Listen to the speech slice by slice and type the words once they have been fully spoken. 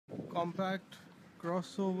compact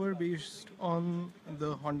crossover based on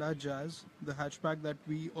the Honda Jazz, the hatchback that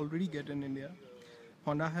we already get in India.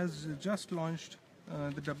 Honda has just launched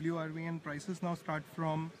the WRV, and prices now start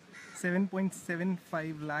from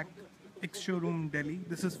 7.75 lakh ex-showroom Delhi.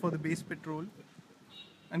 This is for the base petrol,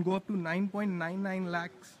 and go up to 9.99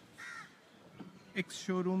 lakhs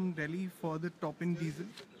ex-showroom Delhi for the top-end diesel.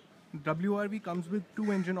 WRV comes with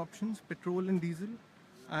two engine options, petrol and diesel,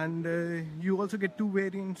 and you also get two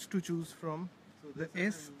variants to choose from, the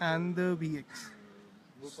S and the VX.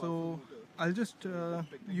 So I'll just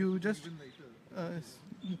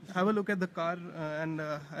have a look at the car, and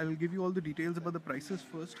I'll give you all the details about the prices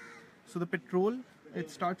first. So the petrol, it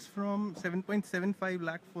starts from 7.75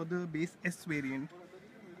 lakh for the base S variant,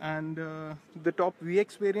 and the top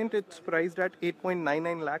VX variant, it's priced at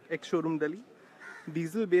 8.99 lakh ex-showroom Delhi.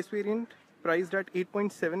 Diesel base variant priced at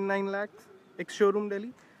 8.79 lakhs ex-showroom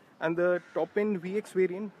Delhi, and the top end VX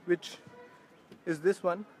variant, which is this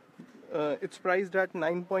one, it's priced at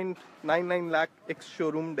 9.99 lakh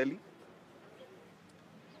ex-showroom Delhi.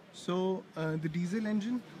 So the diesel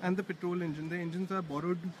engine and the petrol engine, the engines are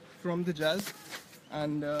borrowed from the Jazz,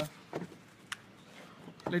 and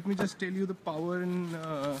let me just tell you the power and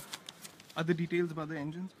other details about the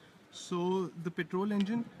engines. So the petrol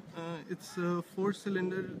engine, it's a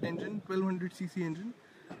 4-cylinder engine, 1200cc engine,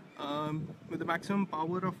 with a maximum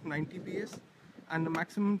power of 90 PS and a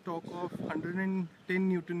maximum torque of 110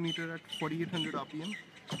 Newton meter at 4800 RPM.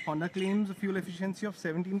 Honda claims a fuel efficiency of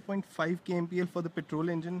 17.5 kmpl for the petrol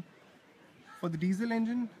engine. For the diesel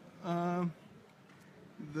engine,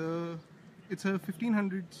 it's a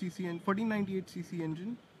 1500cc and 1498cc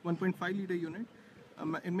engine, 1.5 liter unit.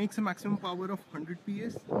 It makes a maximum power of 100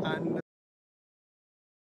 PS and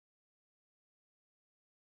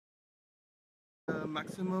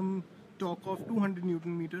maximum torque of 200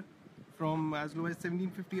 Newton meter from as low as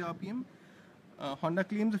 1750 RPM. Honda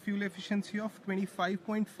claims a fuel efficiency of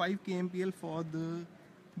 25.5 kmpl for the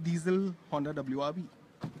diesel Honda WRV.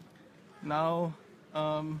 Now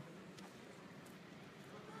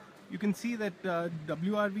you can see that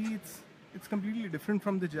WRV, it's completely different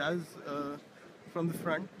from the Jazz from the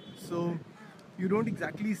front, so you don't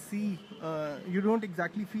exactly see, you don't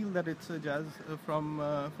exactly feel that it's a Jazz from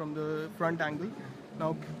the front angle.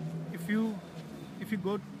 Now if you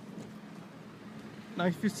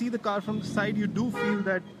see the car from the side, you do feel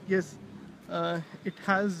that yes, it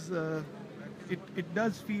has it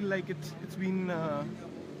does feel like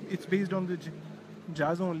it's based on the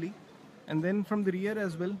Jazz only. And then from the rear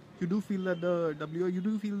as well, you do feel that you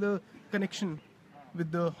do feel the connection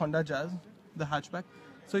with the Honda Jazz, the hatchback.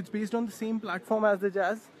 So it's based on the same platform as the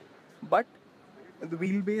Jazz, but the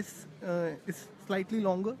wheelbase is slightly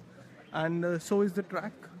longer, and so is the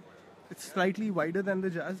track. It's slightly wider than the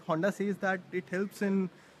Jazz. Honda says that it helps in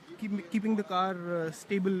keeping the car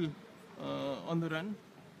stable on the run.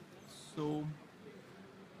 So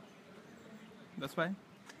that's why.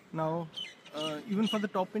 Now, even for the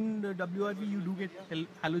top end WRV, you do get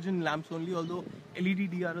halogen lamps only, although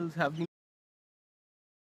LED DRLs have been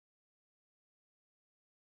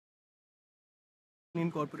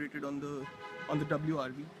incorporated on the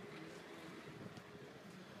WRV.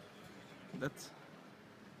 That's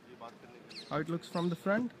how it looks from the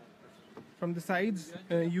front. From the sides,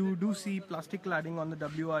 you do see plastic cladding on the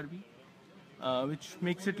WRV, which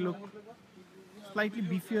makes it look slightly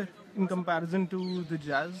beefier in comparison to the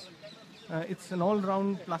Jazz. It's an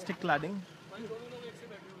all-round plastic cladding.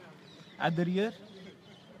 At the rear,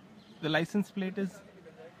 the license plate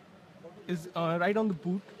is right on the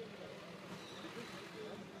boot,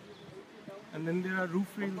 and then there are roof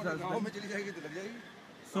rails as well.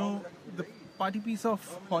 So the party piece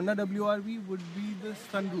of Honda WRV would be the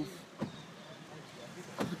sunroof.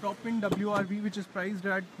 The top end WRV, which is priced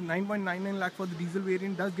at 9.99 lakh for the diesel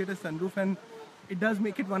variant, does get a sunroof, and it does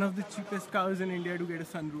make it one of the cheapest cars in India to get a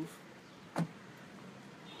sunroof.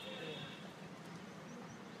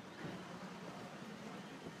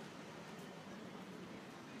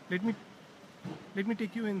 Let me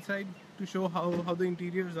take you inside to show how the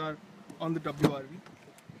interiors are on the WRV.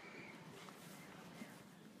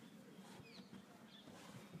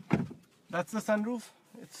 That's the sunroof.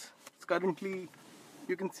 It's currently,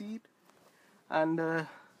 you can see it, and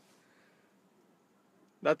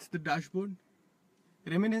that's the dashboard.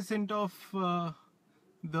 Reminiscent of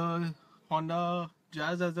the Honda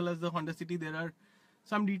Jazz as well as the Honda City, there are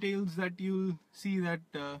some details that you'll see that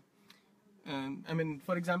I mean,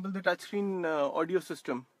 for example, the touchscreen audio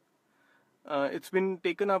system. It's been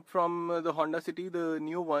taken up from the Honda City, the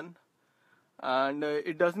new one, and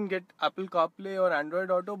it doesn't get Apple CarPlay or Android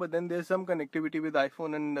Auto, but then there's some connectivity with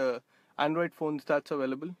iPhone and Android phones that's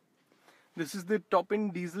available. This is the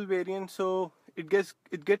top-end diesel variant, so it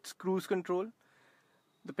gets cruise control.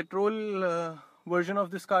 The petrol version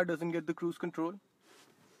of this car doesn't get the cruise control.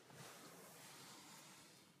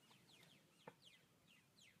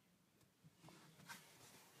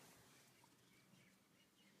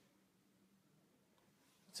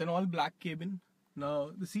 It's an all-black cabin.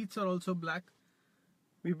 Now the seats are also black.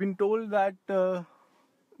 We've been told that the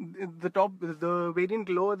variant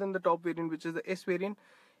lower than the top variant, which is the S variant,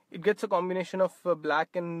 it gets a combination of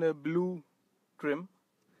black and blue trim.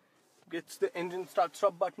 Gets the engine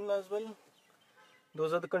start-stop button as well.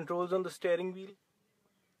 Those are the controls on the steering wheel.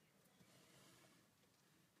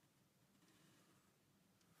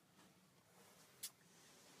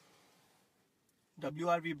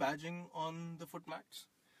 WRV badging on the footmats.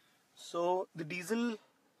 So the diesel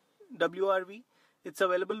WRV, it's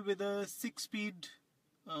available with a 6-speed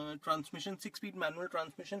transmission, 6-speed manual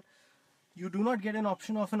transmission. You do not get an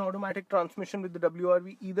option of an automatic transmission with the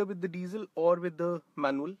WRV, either with the diesel or with the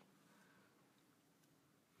manual.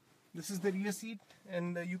 This is the rear seat,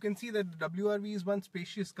 and you can see that the WRV is one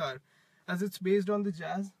spacious car, as it's based on the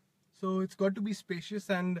Jazz, so it's got to be spacious,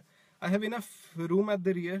 and I have enough room at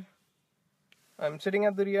the rear. I'm sitting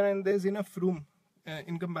at the rear and there's enough room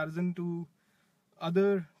in comparison to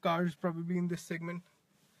other cars probably in this segment.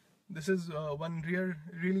 This is one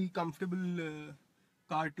really comfortable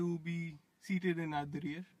car to be seated in at the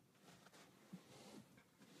rear.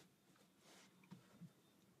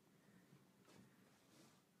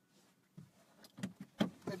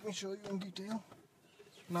 Let me show you in detail.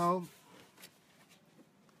 Now,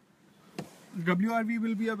 WRV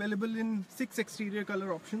will be available in 6 exterior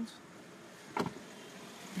color options.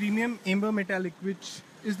 Premium Amber Metallic, which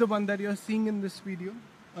is the one that you're seeing in this video.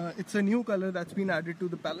 It's a new color that's been added to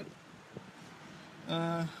the palette.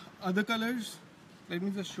 Other colors, let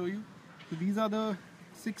me just show you. So these are the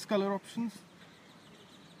 6 color options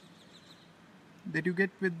that you get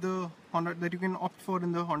with the Honda, that you can opt for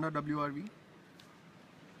in the Honda WRV.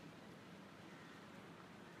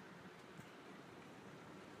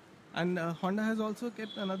 And Honda has also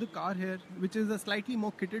kept another car here, which is a slightly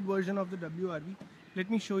more kitted version of the WRV. Let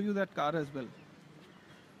me show you that car as well.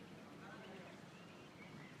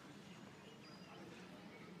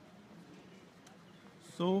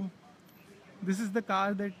 So this is the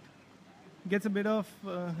car that gets a bit of,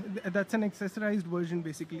 that's an accessorized version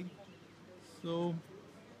basically. So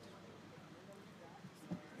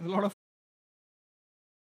a lot of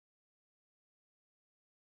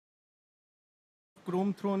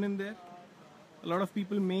chrome thrown in there. A lot of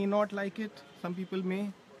people may not like it, some people may.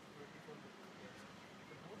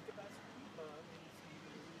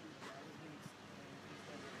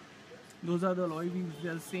 Those are the alloy wheels. They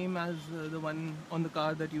are the same as the one on the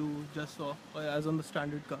car that you just saw, as on the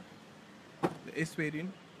standard car, the S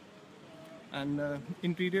variant. And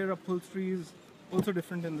interior upholstery is also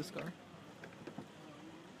different in this car.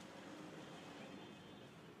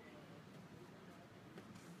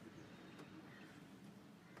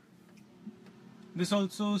 This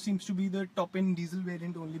also seems to be the top-end diesel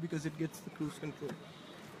variant only because it gets the cruise control.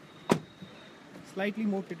 Slightly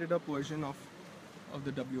more kitted up version of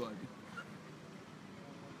the WRV.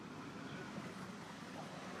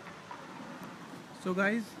 So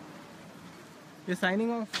guys, we're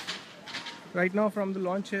signing off right now from the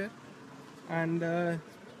launch here, and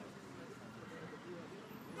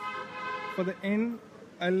for the end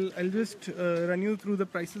I'll just run you through the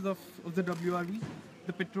prices of the WRV.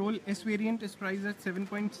 The petrol S variant is priced at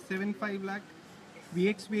 7.75 lakh,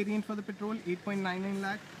 VX variant for the petrol 8.99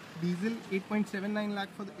 lakh, diesel 8.79 lakh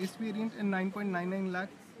for the S variant, and 9.99 lakh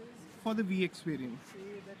for the VX variant.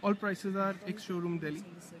 All prices are ex-showroom Delhi.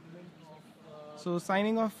 So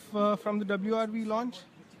signing off from the WRV launch.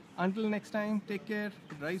 Until next time, take care,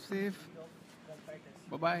 drive safe,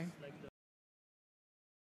 bye bye.